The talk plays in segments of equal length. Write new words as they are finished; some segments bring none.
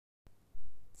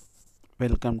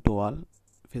Welcome to all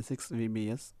physics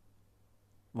V.B.S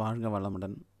வாழ்க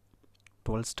வளமுடன்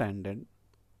 12th standard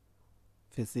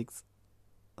physics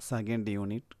second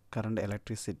unit current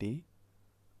electricity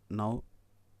now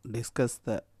discuss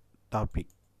the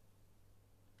topic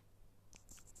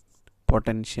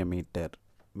potentiometer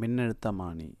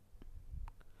மின்னழுத்தமானி.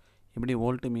 இப்படி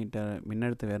volt metre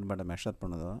மின்னழுத்த வேறுபாடை measure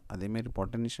பண்ணுதோ அதேமாரி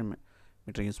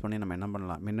potentiometer use பண்ணி நம்ம என்ன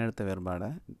பண்ணலாம், மின்னழுத்த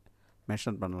வேறுபாடை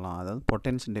மெஷர் பண்ணலாம். அதாவது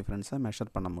பொட்டென்ஷியல் டிஃப்ரென்ஸை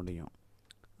மெஷர் பண்ண முடியும்.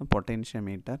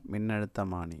 Potentiometer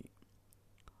மின்னழுத்தமானி.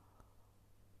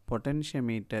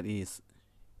 Potentiometer is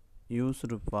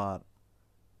used for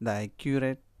the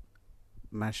accurate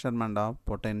measurement of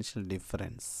potential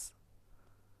difference,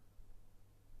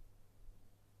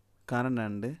 current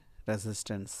and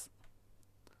resistance.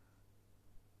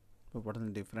 இப்போ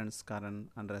பொட்டன்ஷியல் டிஃப்ரென்ஸ், கரண்ட்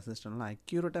அண்ட் ரெசிஸ்டன்ஸ்லாம்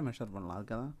அக்யூரேட்டாக மெஷர் பண்ணலாம்.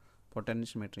 அதுக்காக தான்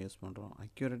பொட்டென்ஷியோமீட்டர் யூஸ் பண்ணுறோம்.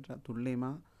 அக்யூரேட்டாக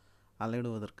துல்லியமாக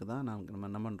அளவிடுவதற்கு தான் நம்ம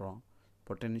என்ன பண்ணுறோம்,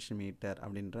 பொட்டென்ஷியோமீட்டர்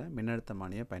அப்படின்ற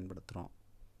மின்னழுத்தமானியை பயன்படுத்துகிறோம்.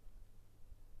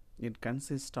 It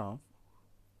consist of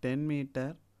 10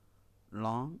 metre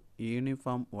long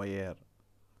uniform wire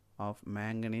of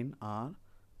மேங்கனீன் R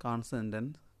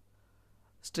concentrate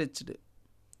stretched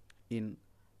in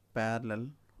parallel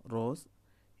rows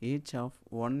each of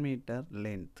 1 meter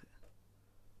length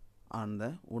on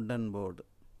the wooden board.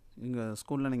 இங்கே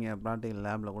ஸ்கூலில் நீங்கள் ப்ராக்டிக்கல்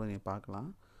லேபில் கூட நீங்கள்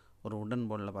பார்க்கலாம். ஒரு உடன்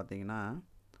போர்டில் பார்த்தீங்கன்னா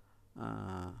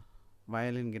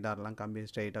வயலின் கிட்டார்லாம் கம்பி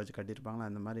ஸ்ட்ரைட்டாக வச்சு கட்டியிருப்பாங்களா,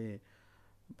 அந்த மாதிரி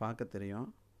பார்க்க தெரியும்.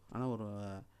 ஆனால் ஒரு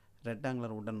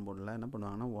ரெக்டாங்குலர் உடன் போர்டில் என்ன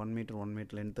பண்ணுவாங்கன்னா 1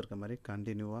 மீட்டர் லென்த் இருக்க மாதிரி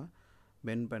கண்டினியூவாக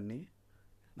பெண்ட் பண்ணி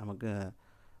நமக்கு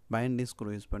பைண்டிங் ஸ்க்ரூ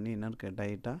யூஸ் பண்ணி இன்னருக்கு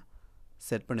டைட்டாக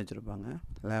செட் பண்ணி வச்சுருப்பாங்க.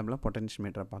 லேபில்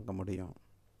பொட்டென்ஷியோமீட்டரை பார்க்க முடியும்.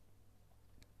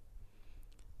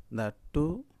 த 2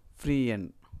 ஃப்ரீ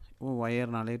எண்ட்,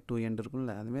 ஒயர்னாலே 2 எண்ட்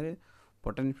இருக்கும்ல, அதுமாரி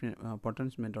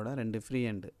பொட்டென்ஷியோமீட்டரோட 2 free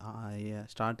end,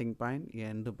 starting point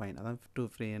end point, அதான் 2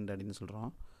 ஃப்ரீ எண்ட் அப்படின்னு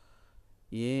சொல்கிறோம்.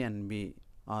 A and B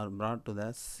R brought to the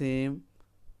same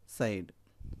side.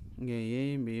 இங்கே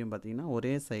ஏயும் பியும் பார்த்திங்கன்னா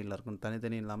ஒரே சைடில் இருக்கும்,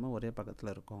 தனித்தனி இல்லாமல் ஒரே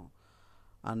பக்கத்தில் இருக்கும்.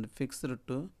 And fixed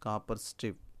to copper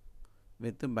strip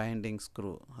with binding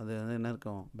screw. அது வந்து என்ன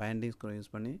இருக்கும், பைண்டிங் ஸ்க்ரூ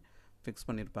யூஸ் பண்ணி ஃபிக்ஸ்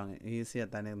பண்ணியிருப்பாங்க.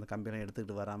 ஈஸியாக தனி இந்த கம்பியெல்லாம்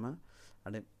எடுத்துக்கிட்டு வராமல்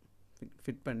அப்படியே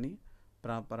ஃபிட் பண்ணி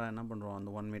ப்ராப்பராக என்ன பண்ணுறோம், அந்த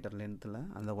 1 மீட்டர் லென்த்தில்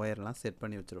அந்த ஒயர்லாம் செட்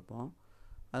பண்ணி வச்சுருப்போம்.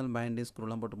 அதில் பைண்டிங்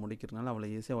ஸ்க்ரூலாம் போட்டு முடிக்கிறதுனால அவ்வளோ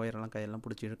ஈஸியாக ஒயரெல்லாம் கையெல்லாம்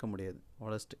பிடிச்சி இழுக்க முடியாது,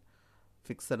 ஒலஸ்ட்டு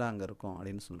ஃபிக்ஸடாக அங்கே இருக்கும்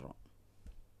அப்படின்னு சொல்கிறோம்.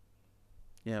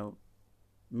 ஏ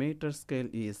metre scale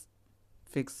is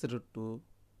fixed to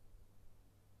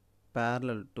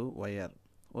parallel to wire.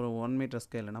 ஒரு 1 மீட்டர்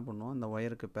ஸ்கேல் என்ன பண்ணுவோம், அந்த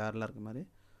ஒயருக்கு பேரலாக இருக்க மாதிரி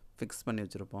ஃபிக்ஸ் பண்ணி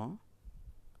வச்சுருப்போம்.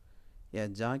 ஏ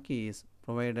Jackie is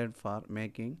provided for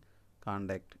making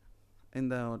contact.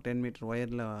 இந்த 10 மீட்டர்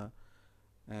ஒயரில்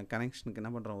கனெக்ஷனுக்கு என்ன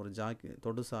பண்ணுறோம், ஒரு ஜாக்கி,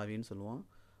 தொடு சாவின்னு சொல்லுவோம்.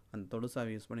 அந்த தொடு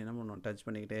சாவி யூஸ் பண்ணி என்ன பண்ணுவோம், டச்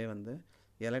பண்ணிக்கிட்டே வந்து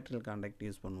எலக்ட்ரிக்கல் கான்டாக்ட்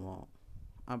யூஸ் பண்ணுவோம்.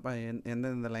 அப்போ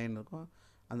எந்தெந்த லைன் இருக்கோ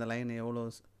அந்த லைன் எவ்வளோ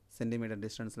சென்டிமீட்டர்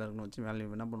டிஸ்டன்ஸில் இருக்குன்னு வச்சு வேல்யூ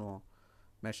என்ன பண்ணுவோம்,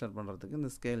 மெஷர் பண்ணுறதுக்கு இந்த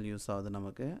ஸ்கேல் யூஸ் ஆகுது.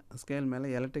 நமக்கு ஸ்கேல்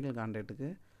மேலே எலக்ட்ரிக்கல் கான்டாக்ட்டுக்கு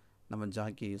நம்ம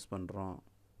ஜாக்கி யூஸ் பண்ணுறோம்.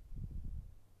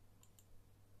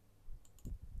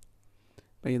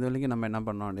 இப்போ இது வரைக்கும் நம்ம என்ன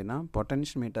பண்ணோம் அப்படின்னா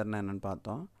பொட்டென்ஷியோமீட்டர்னு என்னென்னு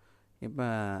பார்த்தோம். இப்போ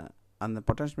அந்த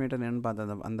பொட்டென்ஷியோமீட்டர் என்னென்னு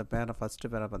பார்த்தா அந்த பேரை ஃபஸ்ட்டு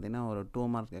பேரை பார்த்திங்கன்னா ஒரு 2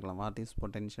 மார்க்ஸ் கேட்கலாம். வாட் இஸ்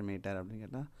பொட்டென்ஷியோமீட்டர் அப்படின்னு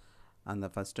கேட்டால் அந்த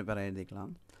ஃபஸ்ட்டு பேரை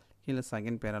எழுதிக்கலாம். கீழே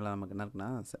செகண்ட் பேரில் நமக்கு என்ன இருக்குன்னா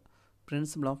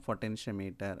பிரின்சிபல் ஆஃப்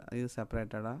பொட்டென்ஷியோமீட்டர், இது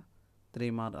செப்பரேட்டடாக 3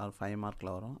 மார்க் ஆர் 5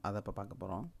 மார்க்கில் வரும். அதை இப்போ பார்க்க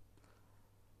போகிறோம்.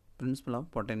 Principal of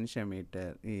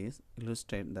potentiometer is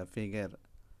illustrate the figure.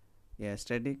 A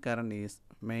steady current is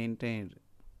maintained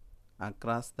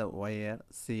across the wire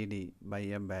CD by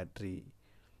a battery.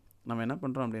 நம்ம என்ன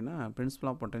பண்ணுறோம் அப்படின்னா பிரின்சிபல்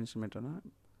ஆஃப் பொட்டென்ஷியோமீட்டர்னா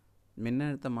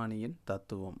மின்னழுத்தமானியின்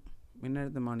தத்துவம்.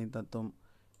 மின்னழுத்தமானி தத்துவம்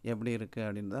எப்படி இருக்குது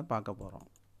அப்படின்றத பார்க்க போகிறோம்.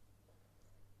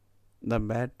 த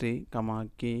battery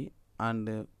key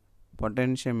and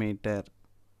potentiometer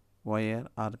wire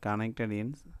R connected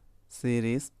in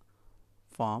series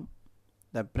form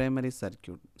the primary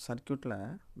circuit. சர்க்கியூட்டில்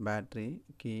battery,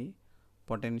 key,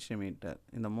 potentiometer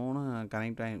இந்த 3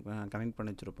 கனெக்ட்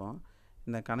பண்ணி வச்சுருப்போம்.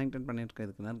 இந்த கனெக்டட்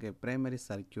பண்ணியிருக்கிறதுக்கு என்ன இருக்குது, பிரைமரி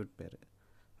சர்க்கியூட் பேர்.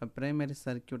 இப்போ பிரைமரி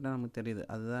சர்க்கியூட்னால் நமக்கு தெரியுது,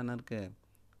 அதுதான் என்ன இருக்குது,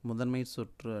 முதன்மை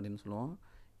சுற்று அப்படின்னு சொல்லுவோம்.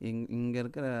 இங்கே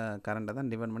இருக்கிற கரண்ட்டை தான்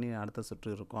டிபெண்ட் பண்ணி அடுத்த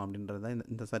சுற்று இருக்கும் அப்படின்றது தான்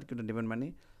இந்த சர்க்கியூட்டை டிபெண்ட் பண்ணி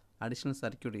அடிஷ்னல்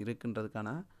சர்க்கியூட் இருக்குன்றதுக்கான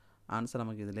ஆன்சர்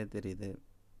நமக்கு இதிலே தெரியுது.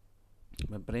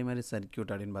 இப்போ பிரைமரி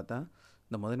சர்க்கியூட் அப்படின்னு பார்த்தா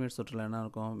இந்த முதன்மை சுற்றில் என்ன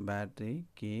இருக்கும், battery,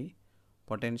 key,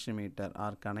 potentiometer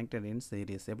R connected இன்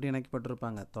சீரீஸ். எப்படி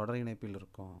இணைக்கப்பட்டிருப்பாங்க, தொடர் இணைப்பில்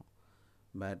இருக்கும்.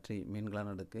 பேட்ரி மின்கல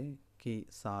அடுக்கு, கீ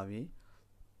சாவி,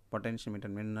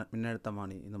 பொட்டென்ஷியோமீட்டர்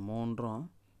மின்னழுத்தமானி, இந்த 3ம்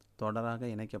தொடராக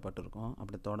இணைக்கப்பட்டிருக்கும்.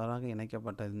 அப்படி தொடராக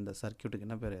இணைக்கப்பட்ட இந்த சர்க்கியூட்டுக்கு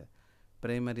என்ன பேர்,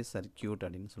 பிரைமரி சர்க்கியூட்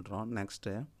அப்படின்னு சொல்கிறோம்.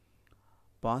 Next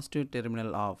positive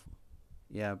terminal of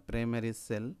a primary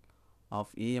sell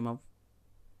of EMF.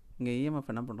 இங்கே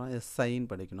இஎம்எஃப் என்ன பண்ணுறோம், SIன்னு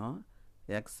படிக்கணும்.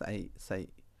 XI psi.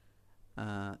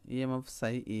 EMF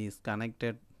psi is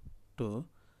connected to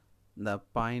the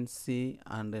point C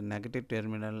and negative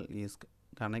terminal is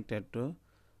connected to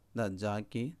the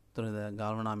jockey through the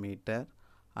galvanometer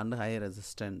and high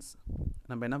resistance.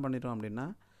 நம்ம என்ன பண்ணிட்டோம் அப்படின்னா,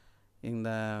 இந்த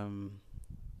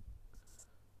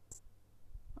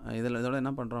இதோட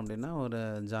என்ன பண்ணுறோம் அப்படின்னா, ஒரு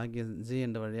ஜாக்கி ஜி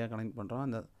எண்ட் வழியாக கனெக்ட் பண்ணுறோம்.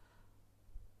 அந்த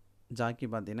ஜாக்கி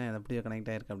பார்த்தீங்கன்னா எப்படி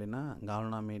கனெக்ட் ஆகிருக்கு அப்படின்னா,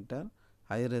 கால்வனோமீட்டர்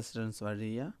ஹை ரெசிஸ்டன்ஸ்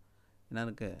வழியாக என்ன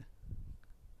இருக்குது,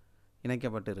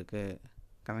 இணைக்கப்பட்டு இருக்குது,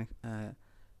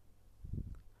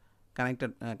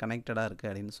 கனெக்டடாக இருக்குது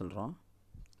அப்படின்னு சொல்கிறோம்.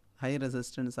 ஹை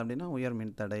ரெசிஸ்டன்ஸ் அப்படின்னா உயர்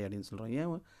மின்தடை அப்படின்னு சொல்கிறோம். ஏன்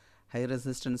ஹை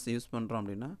ரெசிஸ்டன்ஸ் யூஸ் பண்ணுறோம்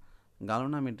அப்படின்னா,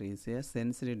 galvanometer is a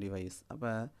sensitive device.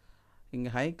 அப்போ இங்கே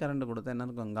ஹை கரண்ட் கொடுத்தா என்ன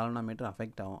இருக்கும், கால்வனோமீட்டர்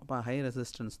அஃபெக்ட் ஆகும். அப்போ ஹை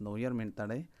ரெசிஸ்டன்ஸ், இந்த உயர்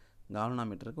மின்தடை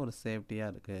கால்வனோமீட்டருக்கு ஒரு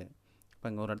சேஃப்டியாக இருக்குது. இப்போ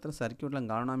இங்கே ஒரு இடத்துல சர்க்யூட்டில்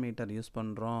கால்வனோமீட்டர் யூஸ்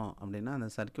பண்ணுறோம் அப்படின்னா, அந்த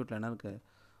சர்க்யூட்டில் என்ன இருக்குது,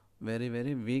 வெரி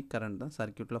வெரி வீக் கரண்ட் தான்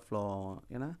சர்க்யூட்டில் ஃப்ளோ ஆகும்.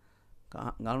 ஏன்னா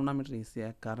galvanometer is a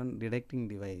current detecting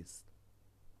device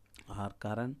or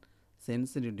current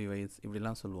sensitive device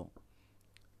இப்படிலாம் சொல்லுவோம்.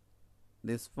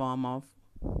 this form of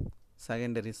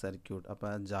secondary circuit, அப்போ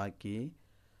ஜாக்கி,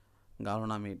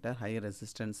 galvanometer, high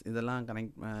resistance இதெல்லாம்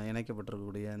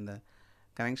இணைக்கப்பட்டிருக்கக்கூடிய இந்த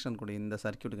கனெக்ஷன் கூடிய இந்த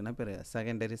சர்க்யூட்டுக்கு என்ன பேர்,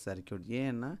 செகண்டரி சர்க்யூட்.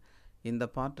 ஏன்னா இந்த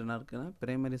பார்ட் என்ன இருக்குன்னா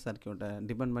பிரைமரி சர்க்யூட்டை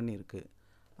டிபெண்ட் பண்ணி இருக்குது.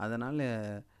 அதனால்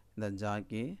இந்த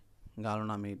ஜாக்கி,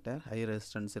 கால்வனோமீட்டர், ஹை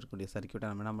ரெசிஸ்டன்ஸ் இருக்கக்கூடிய சர்க்யூட்டை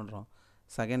நம்ம என்ன பண்ணுறோம்,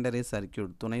 செகண்டரி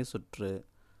சர்க்யூட்,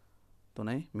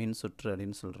 துணை மின் சுற்று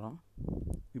அப்படின்னு சொல்கிறோம்.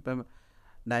 இப்போ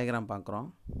டயக்ராம் பார்க்குறோம்.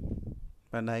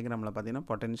 இப்போ டயக்ராமில் பார்த்தீங்கன்னா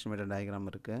பொட்டென்ஷியோமீட்டர் டயக்ராம்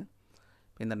இருக்குது.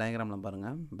 இப்போ இந்த டயக்ராமில்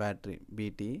பாருங்கள், பேட்ரி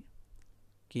BT,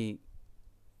 கீ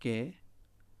K,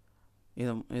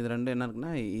 இது ரெண்டும் என்ன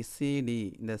இருக்குன்னா CD.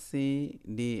 இந்த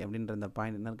CD அப்படின்ற இந்த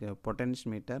பாயிண்ட் என்ன இருக்குது,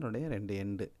 பொட்டென்ஷியோமீட்டருடைய 2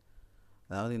 எண்டு.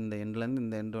 அதாவது இந்த எண்ட்லேருந்து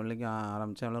இந்த எண்டு வரைக்கும்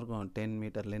ஆரம்பித்தா எவ்வளோ இருக்கும், 10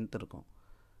 மீட்டர் லென்த் இருக்கும்.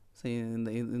 ஸோ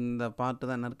இந்த பார்ட்டு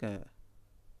தான் என்ன இருக்கு,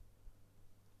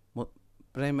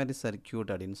 ப்ரைமரி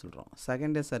சர்க்யூட் அப்படின்னு சொல்கிறோம்.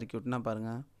 செகண்டரி சர்க்யூட்னா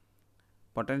பாருங்கள்,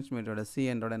 பொட்டென்ஷியோமீட்டரோட C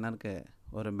எண்டோட என்ன இருக்குது,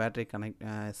 ஒரு பேட்டரி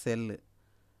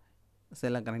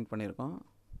செல்லை கனெக்ட் பண்ணியிருக்கோம்.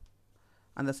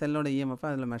 அந்த செல்லோட EMF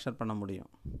அதில் மெஷர் பண்ண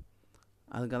முடியும்.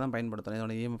 அதுக்காக தான் பயன்படுத்துகிறோம்.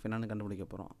 இதோட EMF என்னென்னு கண்டுபிடிக்க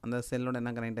போகிறோம். அந்த செல்லோட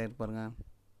என்ன கனெக்ட் ஆகிருக்கு பாருங்கள்,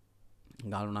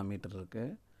 கால்வனோமீட்டர்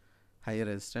இருக்குது, ஹை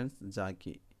ரெசிஸ்டன்ஸ்,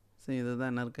 ஜாக்கி. ஸோ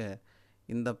இதுதான் என்ன இருக்குது,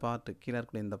 இந்த பார்ட்டு கீழே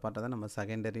இருக்கக்கூடிய இந்த பார்ட்டை தான் நம்ம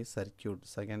செகண்டரி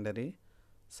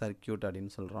சர்க்யூட்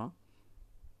அப்படின்னு சொல்கிறோம்.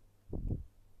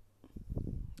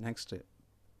 Next,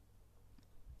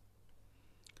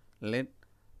 let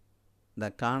the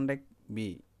contact be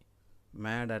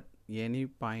made at any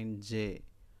point J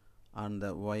on the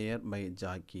wire by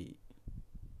Jackie.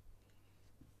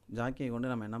 ஜாக்கியை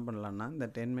கொண்டு நம்ம என்ன பண்ணலான்னா, இந்த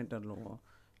 10 மீட்டர்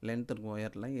லென்த் இருக்கும்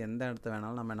ஒயரில் எந்த இடத்த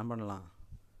வேணாலும் நம்ம என்ன பண்ணலாம்,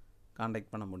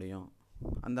 காண்டாக்ட் பண்ண முடியும்.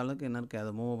 அந்த அளவுக்கு என்ன இருக்குது,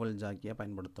 அது மூவபிள் ஜாக்கியாக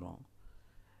பயன்படுத்துகிறோம்.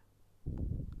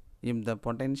 If the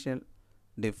potential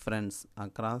difference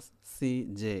across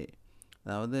CJ,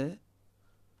 அதாவது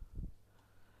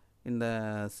இந்த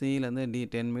சிலேருந்து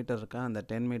 10 மீட்டர் இருக்கா, அந்த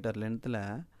 10 மீட்டர் லென்த்தில்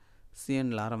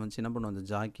சிஎன்ல ஆரம்பித்து என்ன பண்ணுவோம், அந்த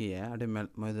ஜாக்கியை அப்படியே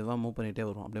மெதுவாக மூவ் பண்ணிகிட்டே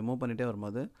வரும். அப்படியே மூவ் பண்ணிகிட்டே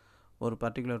வரும்போது ஒரு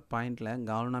பர்டிகுலர் பாயிண்டில்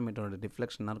கால்வனோமீட்டரோட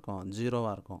டிஃப்ளெக்ஷனாக இருக்கும்,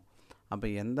 0வாக இருக்கும். அப்போ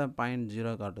எந்த பாயிண்ட்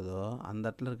 0 காட்டுதோ அந்த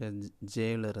இடத்துல இருக்க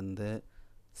ஜேவிலேருந்து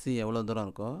C எவ்வளோ தூரம்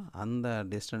இருக்கோ அந்த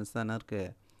டிஸ்டன்ஸ் தான் என்ன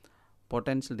இருக்குது,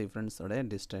 பொட்டென்ஷியல் டிஃப்ரென்ஸோட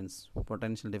டிஸ்டன்ஸ்.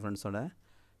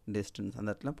 அந்த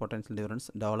இடத்துல பொட்டென்ஷியல் டிஃப்ரென்ஸ்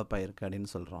டெவலப் ஆகிருக்கு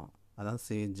அப்படின்னு சொல்கிறோம். அதான்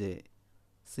CJ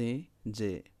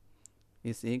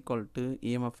is equal to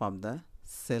EMF of the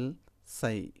sell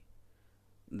psi.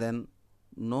 Then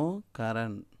no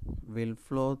current will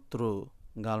flow through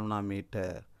galvanometer.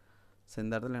 So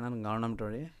இந்த இடத்துல என்ன, கால்வனோமீட்டர்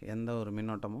வழியே எந்த ஒரு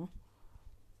மின்னோட்டமும்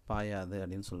பாயாது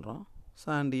அப்படின்னு சொல்கிறோம். So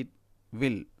and it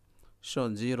will show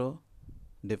 0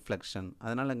 deflection.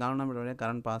 அதனால் கால்வனோமீட்டர் வழியாக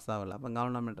கரண்ட் பாஸ் ஆகலை. அப்போ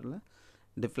கால்வனோமீட்டரில்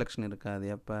டிஃப்ளெக்ஷன் இருக்காது.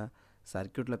 எப்போ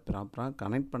சர்க்யூட்டில் ப்ராப்பராக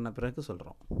கனெக்ட் பண்ண பிறகு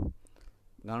சொல்கிறோம்.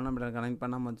 கால்வனோமீட்டர் கனெக்ட்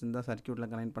பண்ணாமல் வச்சுருந்தா, சர்க்யூட்டில்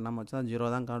கனெக்ட் பண்ணாமல் வச்சா 0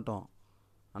 தான் காட்டும்.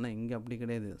 ஆனால் இங்கே அப்படி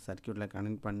கிடையாது. சர்க்யூட்டில்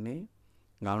கனெக்ட் பண்ணி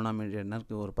கால்வனோமீட்டர் என்ன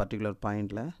இருக்குது, ஒரு பர்டிகுலர்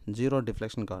பாயிண்டில் 0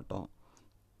 டிஃப்ளெக்ஷன் காட்டும்.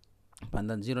 இப்போ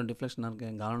அந்த 0 டிஃப்ளெக்ஷன்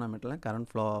இருக்குது, கால்வனோமீட்டரில் கரண்ட்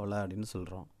ஃப்ளோ ஆகலை அப்படின்னு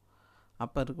சொல்கிறோம்.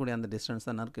 அப்போ இருக்கக்கூடிய அந்த டிஸ்டன்ஸ்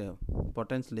தான் என்ன இருக்குது,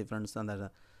 பொட்டென்ஷியல் டிஃப்ரென்ஸ் அந்த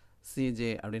CJ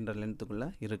அப்படின்ற லென்த்துக்குள்ளே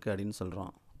இருக்குது அப்படின்னு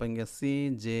சொல்கிறோம். இப்போ இங்கே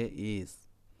CJ is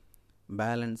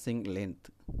balancing length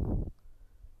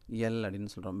L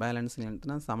அப்படின்னு சொல்கிறோம். பேலன்சிங்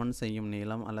லென்த்னா சமன் செய்யும்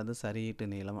நீளம் அல்லது சரியீட்டு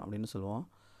நீளம் அப்படின்னு சொல்லுவோம்.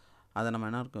 அதை நம்ம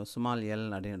என்ன இருக்கும், ஸ்மால் L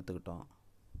அப்படின்னு எடுத்துக்கிட்டோம்.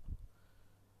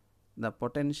 த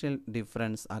பொட்டென்ஷியல்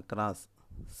டிஃப்ரென்ஸ் அக்ராஸ்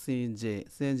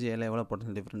CJல எவ்வளோ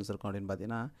பொட்டென்ஷியல் டிஃப்ரென்ஸ் இருக்கும் அப்படின்னு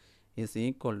பார்த்தீங்கன்னா, is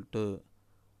equal to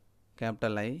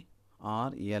capital I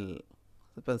R L.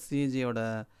 இப்போ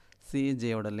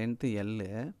சிஜியோட லென்த்து எல்லு,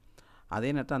 அதே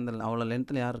நேரத்தில் அந்த அவ்வளோ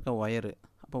லென்த்தில் யார் இருக்கா, ஒயரு.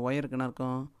 அப்போ ஒயருக்கு என்ன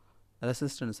இருக்கும்,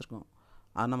 ரெசிஸ்டன்ஸ் இருக்கும்.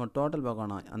 அது நம்ம டோட்டல்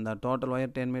பார்க்கணும். அந்த டோட்டல்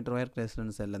ஒயர் 10 மீட்டர் ஒயருக்கு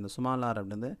ரெசிஸ்டன்ஸ் இல்லை. இந்த ஸ்மால் ஆர்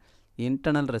அப்படின்றது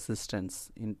internal resistance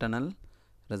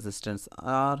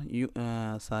R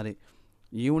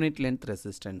unit length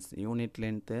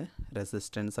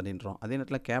resistance அப்படின்றோம். அதே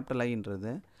நேரத்தில் கேபிட்டல்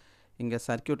ஐன்றது இங்கே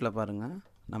சர்க்கியூட்டில் பாருங்கள்,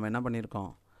 நம்ம என்ன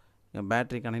பண்ணியிருக்கோம், இங்கே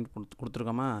பேட்ரி கனெக்ட்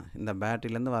கொடுத்துருக்கோமா, இந்த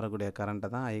பேட்டரியிலேருந்து வரக்கூடிய கரண்ட்டை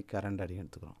தான் ஐ கரண்ட் அப்படின்னு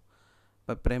எடுத்துக்கிறோம்.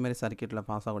 இப்போ ப்ரைமரி சர்க்கியூட்டில்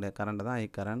பாஸ் ஆகக்கூடிய கரண்ட்டு தான் ஐ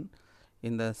கரண்ட்.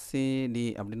 இந்த சிடி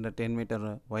அப்படின்ற 10 மீட்டர்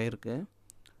ஒயருக்கு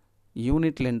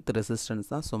யூனிட் லென்த்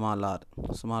ரெசிஸ்டன்ஸ் தான்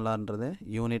small ஆர்ன்றது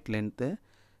unit length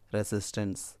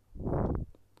resistance.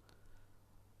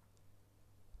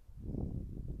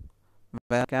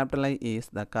 where capital I is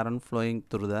the current flowing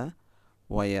through the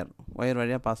wire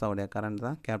வழியாக பாஸ் ஆகக்கூடிய கரண்ட்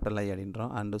தான் கேபிட்டல் ஐ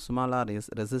அப்படின்றோம். And small R is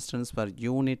resistance per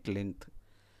unit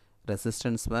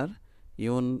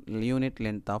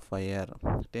length of wire.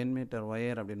 10 metre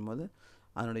wire அப்படின்போது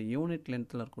அதனுடைய unit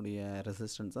லென்த்தில் இருக்கக்கூடிய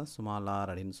resistance தான் small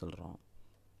R அப்படின்னு சொல்கிறோம்.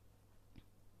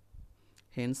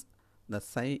 Hence the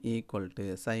psi equal to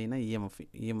psiனா EMF.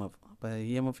 இப்போ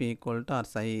EMF equal to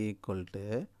R psi equal to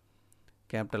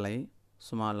capital I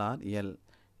small R L.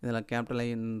 இதில் capital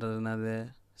ஐன்றது என்னது,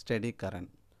 steady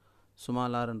current.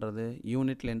 Small ஆர்ன்றது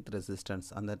unit length resistance.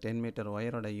 அந்த 10 மீட்டர்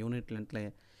ஒயரோட யூனிட் லென்த்தில்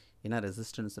என்ன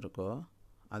ரெசிஸ்டன்ஸ் இருக்கோ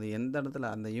அது எந்த இடத்துல,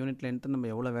 அந்த யூனிட் லென்த்து நம்ம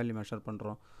எவ்வளோ வேல்யூ மெஷர்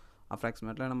பண்ணுறோம்.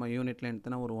 அப்ராக்சிமேட்டில் நம்ம யூனிட்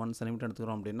லென்த்துனா ஒரு 1 சென்டிமீட்டர்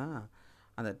எடுத்துக்கிறோம் அப்படின்னா,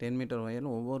 அந்த 10 மீட்டர்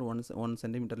ஒயரில் ஒவ்வொரு 1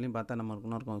 சென்டிமீட்டர்லையும் பார்த்தா நமக்கு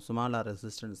என்ன இருக்கும், ஸ்மால் ஆர்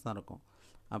ரெசிஸ்டன்ஸ் தான் இருக்கும்.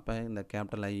 அப்போ இந்த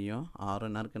கேபிட்டல் ஐயும்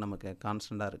ஆரும் இருக்குது, நமக்கு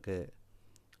கான்ஸ்டண்ட்டாக இருக்குது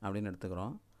அப்படின்னு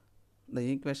எடுத்துக்கிறோம். இந்த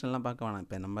ஈக்குவேஷன்லாம் பார்க்க வேணாம்.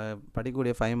 இப்போ நம்ம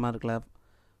படிக்கக்கூடிய 5 மார்க்கில்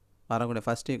வரக்கூடிய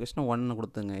ஃபஸ்ட் ஈக்குவேஷன் 1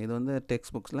 கொடுத்துங்க. இது வந்து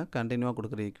டெக்ஸ்ட் புக்ஸில் கண்டினியூவாக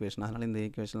கொடுக்குற ஈக்குவேஷன். அதனால் இந்த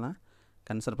ஈக்குவேஷன்லாம்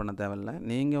கன்சிடர் பண்ண தேவையில்லை.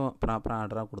 நீங்கள் ப்ராப்பராக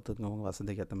ஆர்டராக கொடுத்துக்குங்க உங்கள்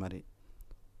வசதிக்கு ஏற்ற மாதிரி.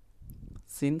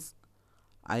 Since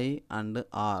I and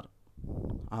or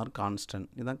constant,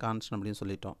 இதுதான் கான்ஸ்டன்ட் அப்படின்னு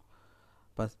சொல்லிட்டோம்.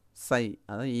 இப்போ psi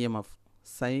அதாவது EMF,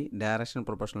 psi direction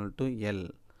proportional to L.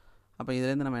 அப்போ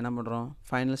இதுலேருந்து நம்ம என்ன பண்ணுறோம்,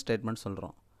 ஃபைனல் ஸ்டேட்மெண்ட்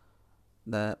சொல்கிறோம்.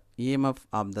 The EMF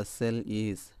of the cell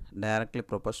is directly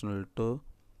proportional to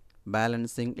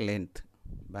balancing length.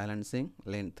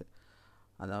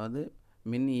 அதாவது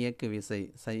மின் இயக்கு விசை.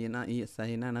 சைனா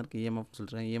என்ன இருக்குது, இஎம்எஃப்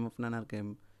சொல்கிறேன். இஎம்எஃப்னா என்ன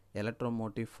இருக்குது,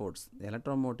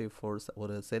 எலக்ட்ரோமோட்டிவ் ஃபோர்ஸ்.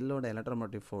 ஒரு செல்லோட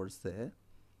எலக்ட்ரோமோட்டிவ் ஃபோர்ஸு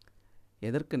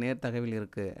எதற்கு நேர்த்தகவில்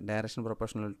இருக்குது, direction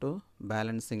proportional to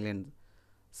balancing length,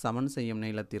 சமன் செய்யும்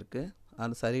நீளத்திற்கு,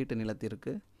 அது சரியிட்டு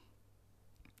நீளத்திற்கு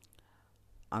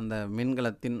அந்த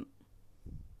மின்கலத்தின்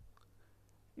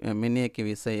மின்னியக்கி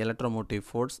விசை எலக்ட்ரோமோட்டிவ்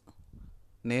ஃபோர்ஸ்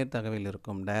நேர்த்தகவில்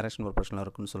இருக்கும், டைரக்ஷன் ப்ரொபோர்ஷனலாக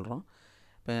இருக்குன்னு சொல்கிறோம்.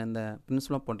 இப்போ இந்த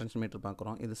பிரின்சிபல் ஆஃப் பொட்டன்ஷியல் மீட்டர்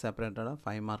பார்க்குறோம். இது செப்பரேட்டடாக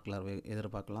 5 மார்க்கில்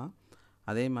எதிர்பார்க்கலாம்.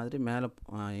 அதே மாதிரி மேலே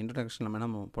இன்ட்ரடக்ஷன் நம்ம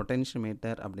என்ன பொட்டன்ஷியல்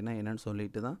மீட்டர் அப்படின்னா என்னென்னு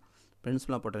சொல்லிட்டு தான்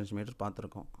பிரின்சிபல் ஆஃப் பொட்டன்ஷியல் மீட்டர்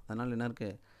பார்த்துருக்கோம். அதனால் என்ன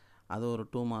இருக்குது, அது ஒரு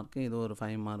 2 மார்க்கு, இது ஒரு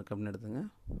 5 மார்க் அப்படின்னு எடுத்துங்க.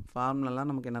 ஃபார்முலாலாம்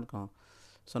நமக்கு என்ன இருக்கும்,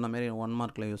 சொன்ன மாரி 1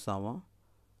 மார்க்கில் யூஸ் ஆகும்.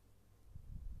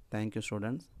 Thank you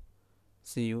students.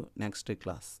 see you next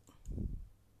class.